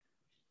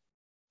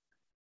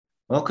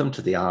Welcome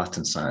to the Art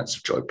and Science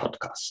of Joy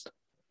podcast.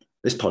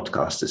 This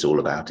podcast is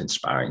all about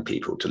inspiring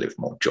people to live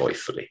more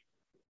joyfully.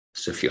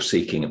 So if you're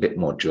seeking a bit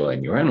more joy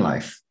in your own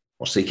life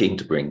or seeking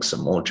to bring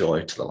some more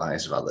joy to the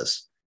lives of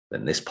others,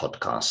 then this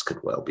podcast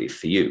could well be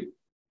for you.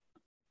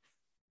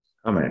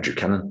 I'm Andrew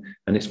Cannon,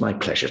 and it's my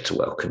pleasure to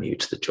welcome you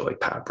to the Joy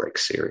Power Break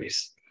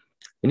series.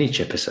 In each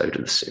episode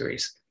of the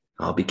series,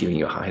 I'll be giving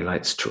you a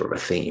highlights tour of a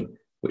theme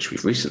which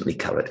we've recently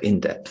covered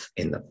in depth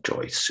in the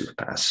Joy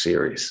Superpowers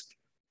series.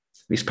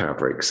 These power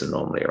breaks are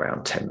normally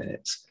around 10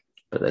 minutes,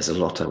 but there's a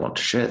lot I want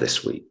to share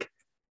this week,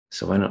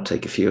 so why not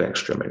take a few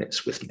extra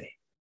minutes with me?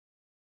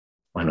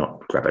 Why not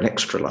grab an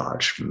extra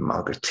large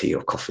mug of tea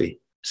or coffee,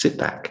 sit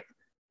back,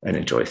 and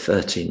enjoy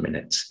 13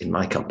 minutes in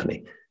my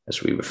company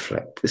as we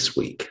reflect this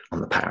week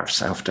on the power of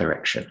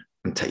self-direction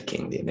and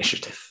taking the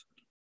initiative.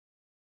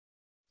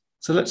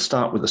 So let's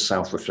start with a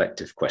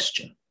self-reflective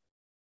question.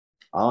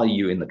 Are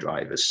you in the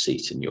driver's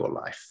seat in your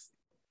life?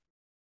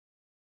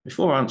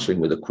 Before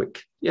answering with a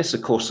quick, yes,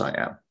 of course I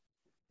am,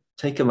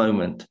 take a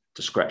moment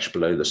to scratch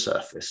below the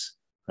surface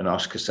and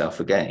ask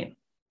yourself again,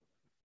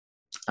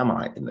 am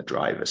I in the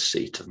driver's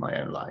seat of my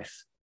own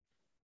life?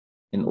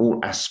 In all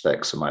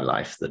aspects of my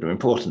life that are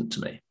important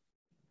to me?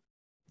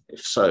 If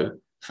so,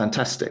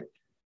 fantastic.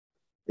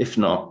 If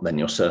not, then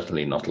you're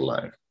certainly not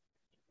alone.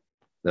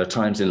 There are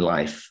times in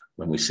life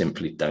when we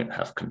simply don't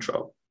have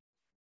control.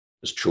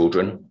 As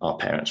children, our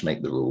parents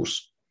make the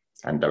rules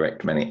and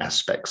direct many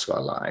aspects of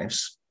our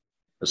lives.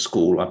 At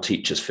school, our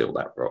teachers fill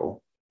that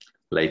role.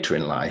 Later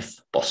in life,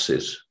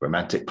 bosses,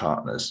 romantic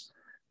partners,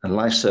 and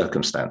life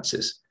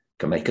circumstances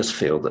can make us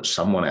feel that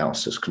someone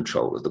else has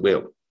control of the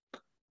wheel,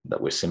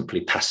 that we're simply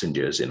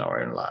passengers in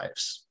our own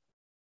lives.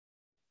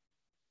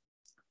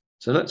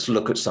 So let's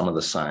look at some of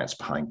the science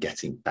behind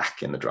getting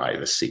back in the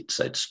driver's seat,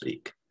 so to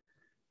speak.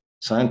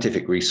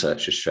 Scientific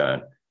research has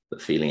shown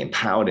that feeling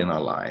empowered in our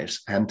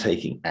lives and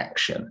taking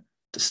action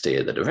to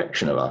steer the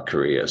direction of our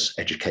careers,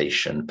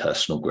 education,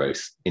 personal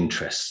growth,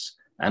 interests,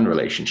 and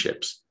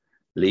relationships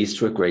leads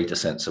to a greater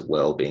sense of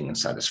well-being and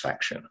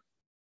satisfaction.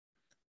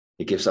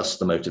 It gives us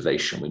the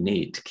motivation we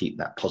need to keep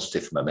that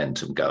positive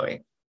momentum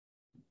going.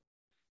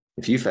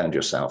 If you found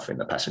yourself in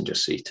the passenger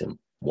seat in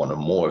one or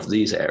more of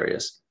these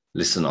areas,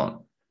 listen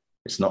on.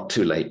 It's not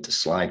too late to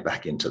slide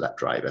back into that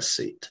driver's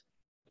seat.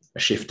 A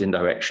shift in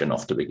direction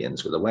often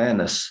begins with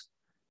awareness,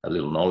 a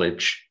little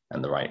knowledge,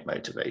 and the right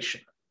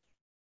motivation.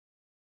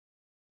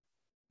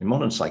 In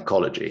modern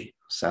psychology,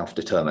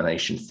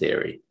 self-determination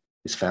theory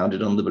is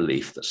founded on the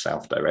belief that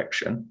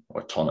self-direction,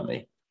 or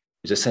autonomy,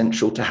 is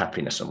essential to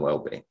happiness and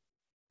well-being.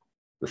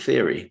 The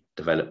theory,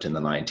 developed in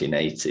the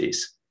 1980s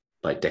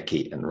by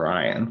Deci and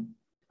Ryan,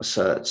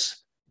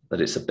 asserts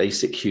that it's a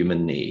basic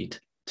human need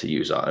to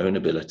use our own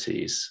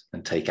abilities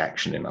and take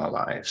action in our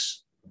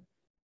lives.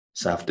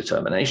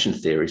 Self-determination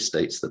theory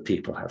states that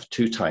people have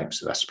two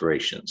types of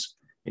aspirations: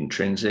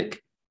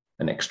 intrinsic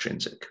and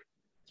extrinsic.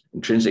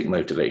 Intrinsic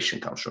motivation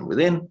comes from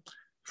within,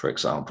 for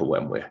example,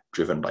 when we're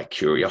driven by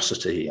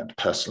curiosity and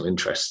personal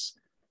interests.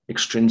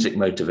 Extrinsic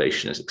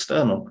motivation is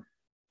external,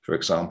 for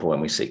example, when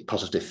we seek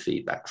positive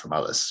feedback from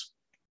others.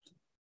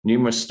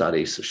 Numerous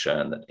studies have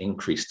shown that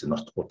increased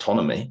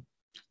autonomy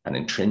and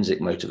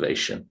intrinsic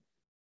motivation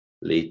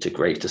lead to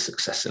greater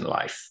success in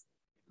life.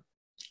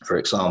 For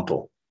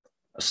example,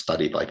 a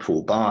study by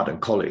Paul Bard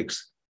and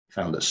colleagues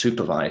found that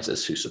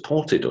supervisors who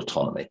supported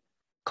autonomy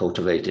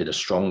cultivated a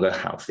stronger,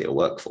 healthier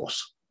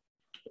workforce.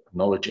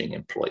 Acknowledging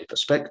employee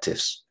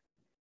perspectives,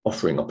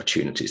 offering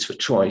opportunities for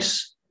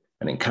choice,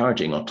 and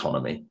encouraging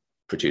autonomy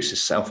produces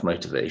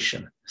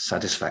self-motivation,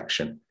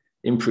 satisfaction,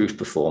 improved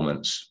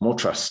performance, more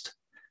trust,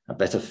 and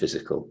better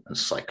physical and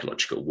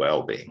psychological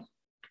well-being.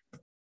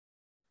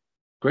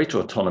 Greater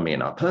autonomy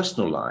in our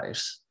personal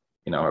lives,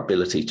 in our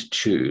ability to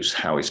choose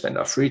how we spend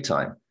our free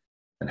time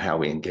and how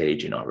we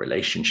engage in our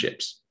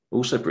relationships,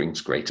 also brings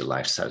greater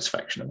life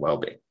satisfaction and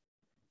well-being.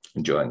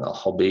 Enjoying our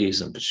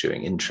hobbies and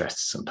pursuing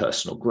interests and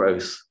personal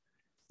growth,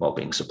 while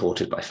being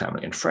supported by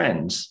family and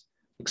friends,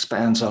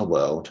 expands our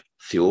world,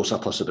 fuels our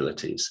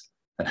possibilities,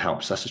 and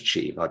helps us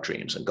achieve our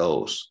dreams and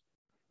goals.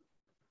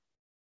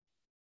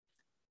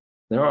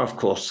 There are, of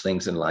course,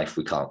 things in life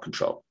we can't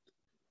control,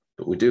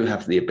 but we do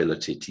have the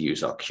ability to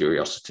use our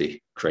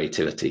curiosity,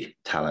 creativity,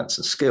 talents,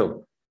 and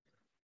skill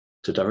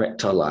to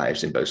direct our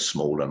lives in both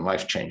small and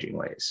life-changing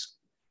ways.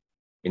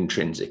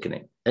 Intrinsic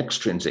and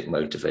extrinsic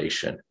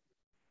motivation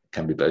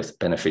can be both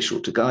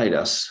beneficial to guide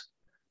us,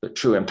 but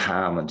true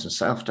empowerment and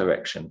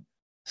self-direction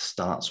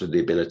starts with the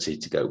ability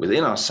to go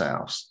within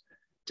ourselves,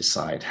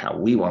 decide how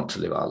we want to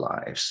live our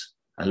lives,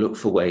 and look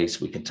for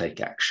ways we can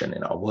take action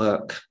in our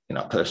work, in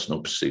our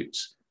personal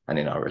pursuits, and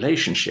in our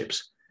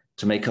relationships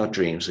to make our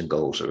dreams and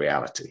goals a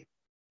reality.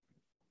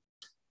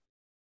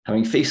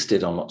 Having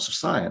feasted on lots of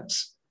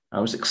science, I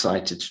was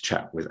excited to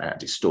chat with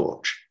Andy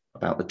Storch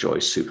about the joy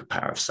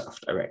superpower of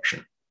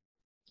self-direction.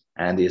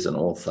 Andy is an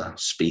author,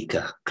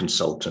 speaker,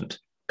 consultant,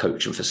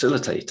 coach, and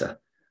facilitator,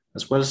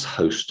 as well as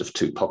host of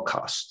two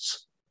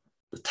podcasts,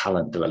 The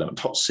Talent Development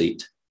Hot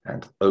Seat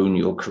and Own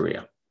Your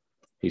Career.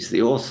 He's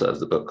the author of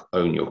the book,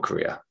 Own Your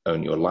Career,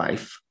 Own Your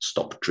Life,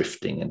 Stop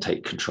Drifting and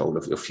Take Control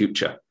of Your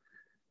Future,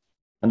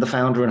 and the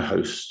founder and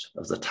host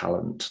of the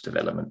talent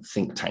development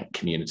think tank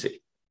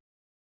community.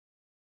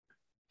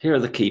 Here are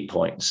the key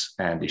points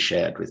Andy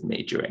shared with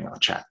me during our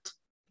chat.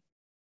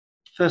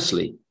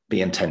 Firstly,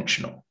 be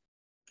intentional.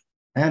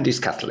 Andy's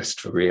catalyst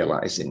for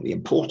realizing the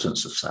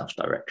importance of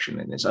self-direction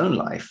in his own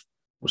life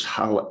was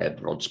Hal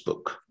Elrod's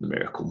book, The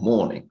Miracle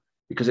Morning,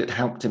 because it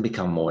helped him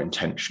become more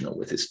intentional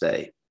with his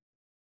day.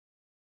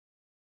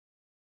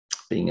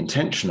 Being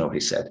intentional, he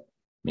said,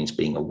 means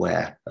being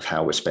aware of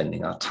how we're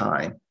spending our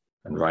time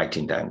and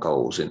writing down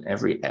goals in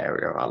every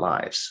area of our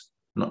lives,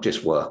 not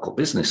just work or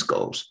business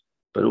goals,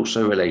 but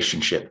also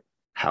relationship,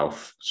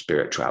 health,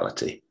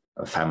 spirituality,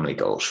 and family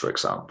goals, for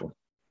example.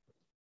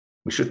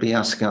 We should be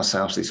asking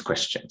ourselves these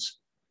questions.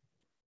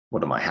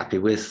 What am I happy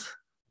with?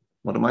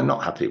 What am I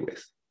not happy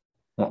with?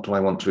 What do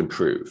I want to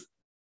improve?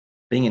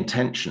 Being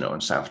intentional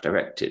and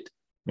self-directed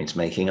means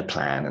making a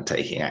plan and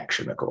taking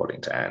action,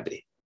 according to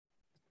Andy.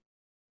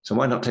 So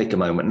why not take a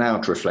moment now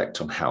to reflect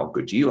on how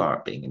good you are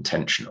at being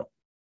intentional?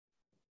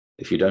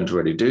 If you don't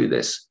already do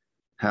this,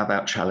 how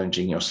about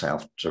challenging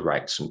yourself to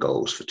write some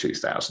goals for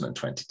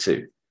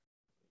 2022?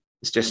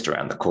 It's just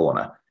around the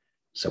corner,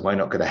 so why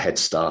not get a head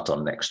start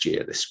on next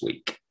year this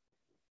week?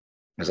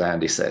 As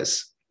Andy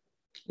says,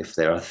 if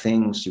there are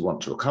things you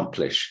want to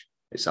accomplish,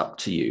 it's up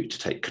to you to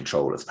take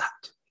control of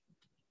that.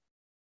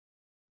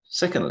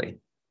 Secondly,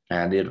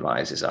 Andy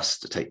advises us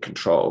to take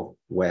control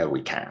where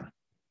we can.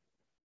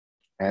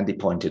 Andy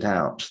pointed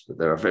out that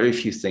there are very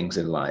few things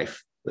in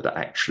life that are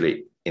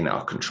actually in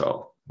our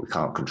control. We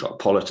can't control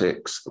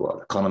politics, the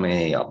world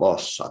economy, our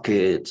boss, our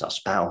kids, our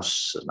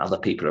spouse, and other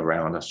people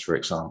around us, for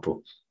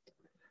example.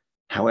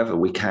 However,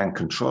 we can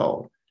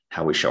control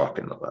how we show up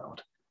in the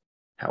world,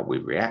 how we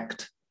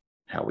react,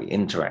 how we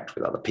interact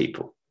with other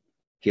people.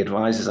 He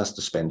advises us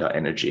to spend our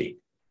energy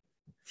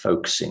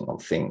focusing on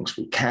things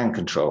we can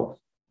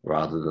control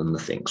rather than the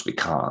things we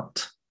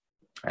can't.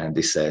 And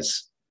he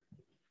says,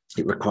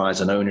 it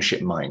requires an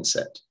ownership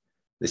mindset.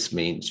 This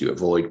means you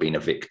avoid being a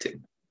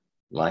victim.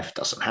 Life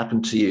doesn't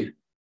happen to you.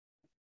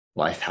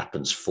 Life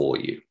happens for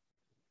you.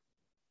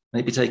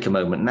 Maybe take a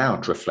moment now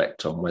to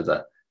reflect on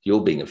whether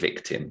you're being a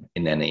victim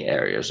in any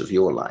areas of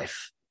your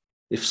life.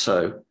 If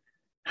so,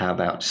 how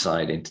about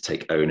deciding to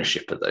take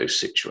ownership of those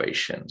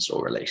situations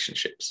or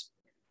relationships?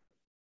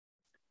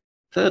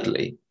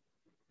 Thirdly,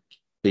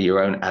 be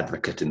your own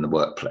advocate in the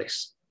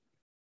workplace.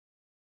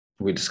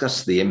 We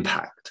discussed the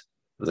impact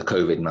of the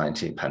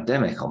COVID-19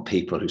 pandemic on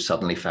people who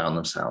suddenly found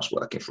themselves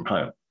working from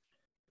home.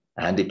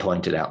 Andy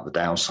pointed out the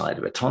downside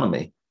of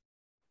autonomy.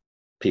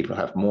 People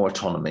have more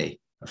autonomy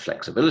and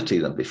flexibility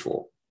than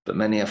before, but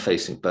many are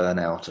facing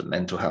burnout and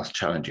mental health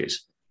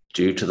challenges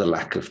due to the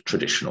lack of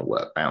traditional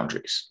work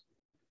boundaries.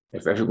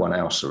 If everyone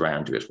else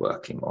around you is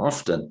working more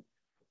often,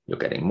 you're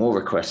getting more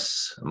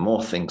requests and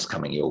more things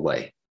coming your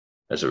way.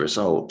 As a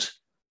result,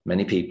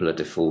 many people are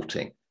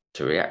defaulting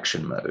to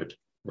reaction mode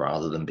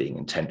rather than being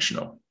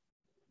intentional.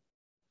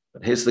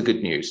 But here's the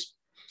good news.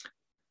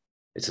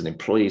 It's an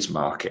employee's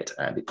market,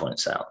 Andy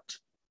points out.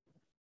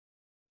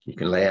 You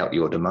can lay out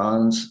your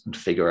demands and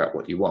figure out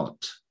what you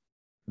want.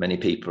 Many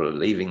people are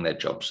leaving their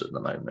jobs at the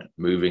moment,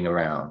 moving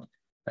around,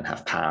 and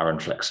have power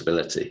and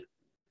flexibility.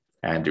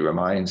 Andy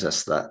reminds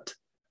us that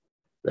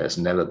there's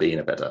never been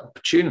a better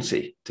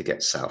opportunity to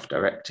get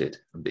self-directed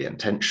and be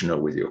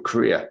intentional with your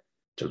career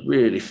to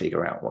really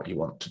figure out what you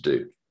want to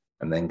do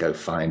and then go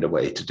find a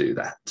way to do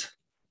that.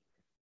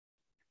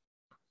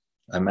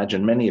 I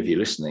imagine many of you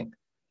listening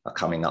are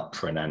coming up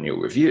for an annual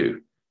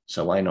review,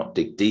 so why not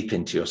dig deep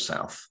into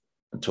yourself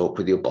and talk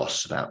with your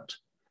boss about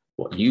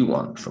what you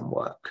want from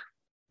work?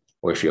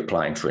 Or if you're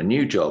applying for a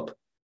new job,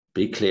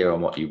 be clear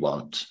on what you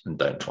want and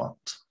don't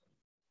want.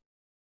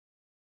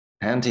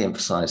 Andy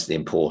emphasized the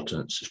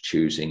importance of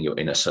choosing your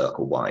inner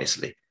circle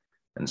wisely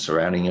and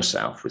surrounding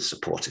yourself with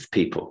supportive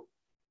people.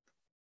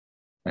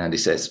 Andy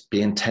says,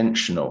 be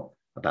intentional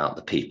about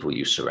the people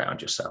you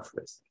surround yourself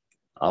with.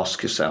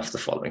 Ask yourself the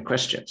following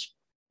questions.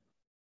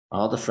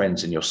 Are the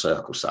friends in your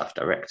circle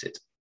self-directed?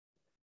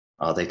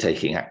 Are they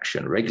taking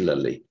action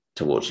regularly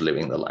towards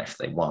living the life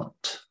they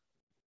want?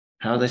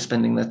 How are they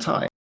spending their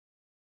time?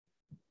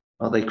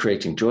 Are they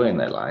creating joy in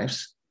their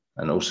lives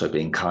and also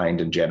being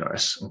kind and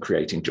generous and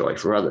creating joy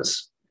for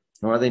others?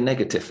 Or are they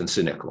negative and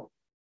cynical?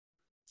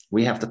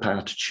 We have the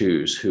power to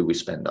choose who we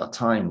spend our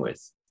time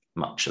with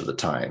much of the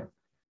time.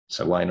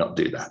 So why not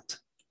do that?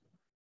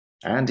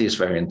 Andy is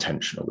very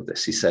intentional with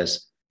this. He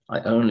says, I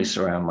only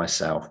surround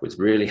myself with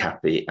really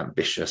happy,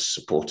 ambitious,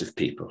 supportive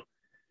people,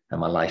 and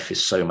my life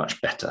is so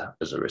much better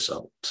as a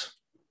result.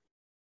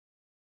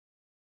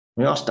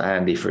 We asked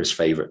Andy for his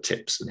favorite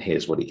tips, and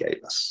here's what he gave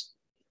us.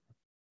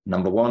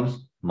 Number one,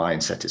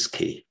 mindset is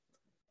key.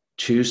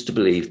 Choose to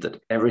believe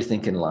that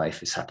everything in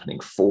life is happening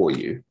for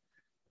you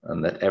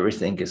and that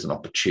everything is an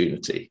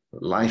opportunity.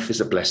 Life is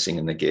a blessing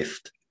and a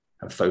gift,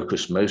 and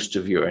focus most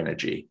of your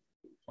energy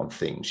on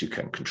things you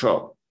can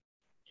control.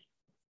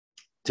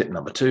 Tip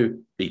number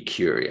two, be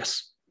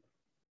curious.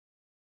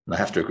 And I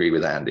have to agree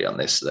with Andy on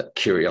this, that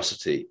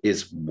curiosity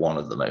is one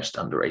of the most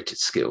underrated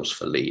skills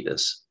for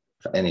leaders,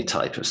 for any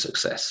type of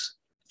success.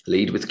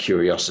 Lead with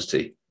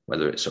curiosity,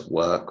 whether it's at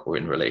work or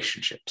in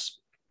relationships.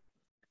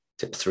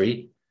 Tip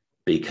 3,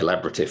 be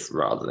collaborative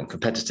rather than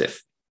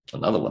competitive.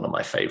 Another one of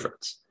my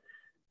favorites.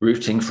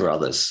 Rooting for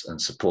others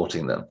and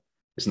supporting them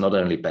is not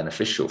only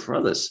beneficial for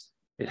others,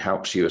 it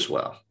helps you as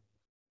well.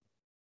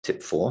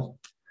 Tip 4,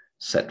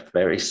 set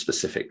very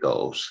specific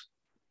goals.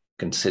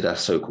 Consider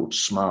so-called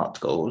SMART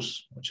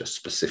goals, which are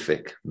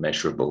specific,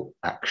 measurable,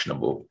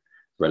 actionable,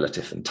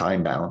 relative, and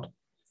time-bound.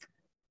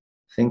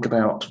 Think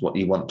about what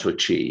you want to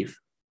achieve,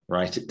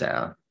 write it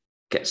down,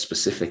 get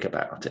specific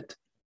about it,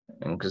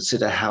 and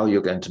consider how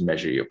you're going to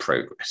measure your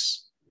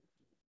progress.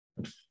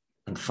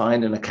 And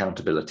find an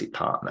accountability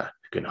partner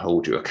who can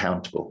hold you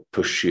accountable,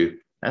 push you,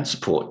 and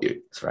support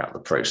you throughout the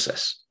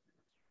process.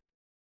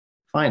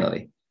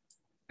 Finally,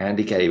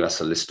 Andy gave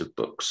us a list of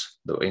books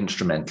that were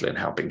instrumental in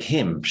helping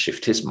him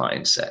shift his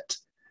mindset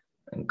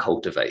and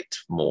cultivate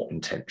more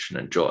intention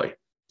and joy.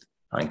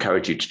 I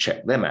encourage you to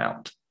check them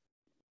out,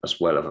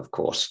 as well as, of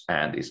course,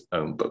 Andy's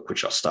own book,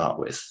 which I'll start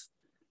with.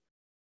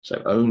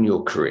 So Own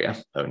Your Career,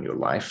 Own Your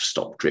Life,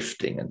 Stop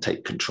Drifting and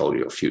Take Control of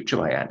Your Future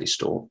by Andy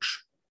Storch.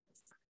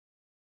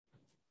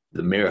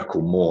 The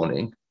Miracle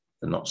Morning,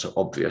 The Not So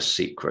Obvious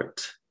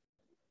Secret,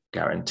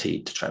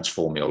 Guaranteed to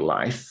Transform Your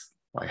Life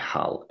by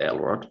Hal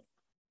Elrod.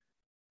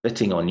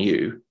 Betting on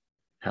You,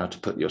 How to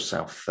Put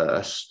Yourself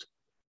First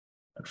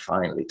and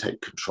Finally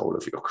Take Control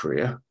of Your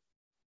Career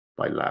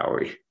by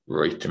Lowry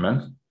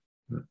Reutemann.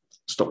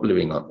 Stop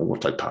living on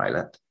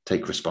autopilot,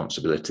 take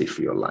responsibility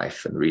for your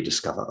life and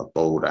rediscover a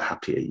bolder,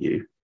 happier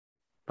you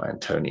by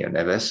Antonio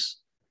Neves.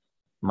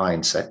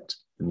 Mindset,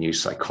 The New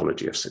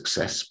Psychology of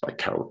Success by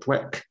Carol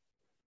Dweck.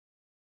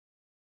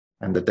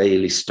 And The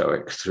Daily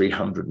Stoic,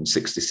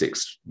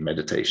 366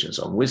 Meditations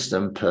on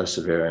Wisdom,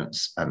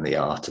 Perseverance, and the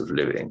Art of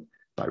Living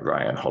by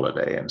Ryan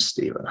Holiday and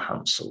Stephen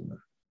Hanselman.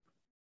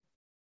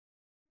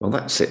 Well,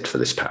 that's it for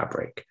this Power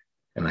Break.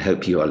 And I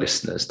hope you, our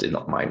listeners, did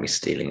not mind me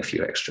stealing a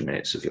few extra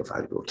minutes of your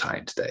valuable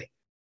time today.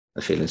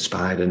 I feel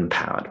inspired and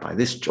empowered by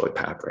this Joy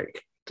Power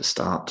Break to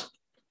start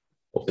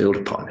or build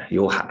upon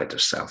your habit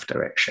of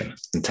self-direction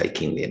and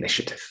taking the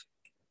initiative.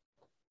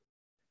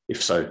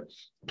 If so,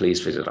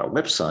 please visit our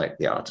website,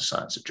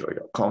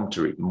 theartofscienceofjoy.com,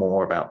 to read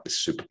more about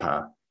this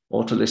superpower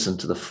or to listen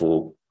to the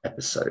full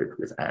episode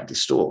with Andy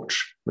Storch,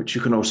 which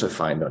you can also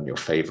find on your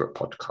favorite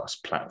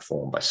podcast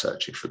platform by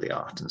searching for The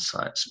Art and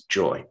Science of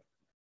Joy.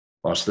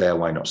 Whilst there,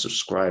 why not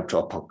subscribe to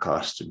our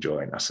podcast to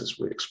join us as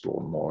we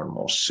explore more and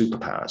more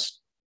superpowers?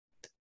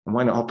 And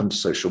why not hop onto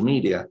social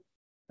media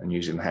and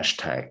using the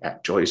hashtag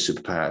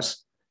 @JoySuperpowers,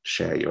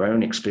 share your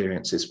own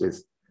experiences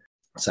with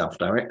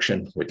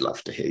self-direction. We'd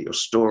love to hear your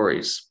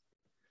stories.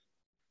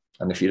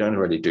 And if you don't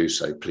already do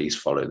so, please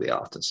follow The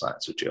Art and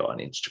Science of Joy on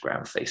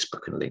Instagram,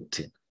 Facebook, and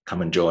LinkedIn.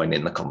 Come and join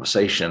in the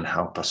conversation and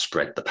help us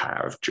spread the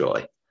power of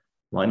joy.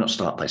 Why not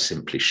start by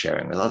simply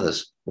sharing with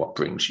others what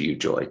brings you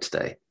joy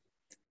today?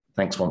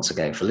 Thanks once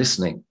again for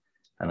listening,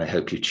 and I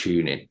hope you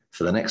tune in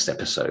for the next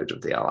episode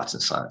of the Art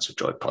and Science of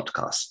Joy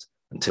podcast.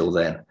 Until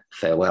then,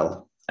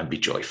 farewell and be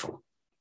joyful.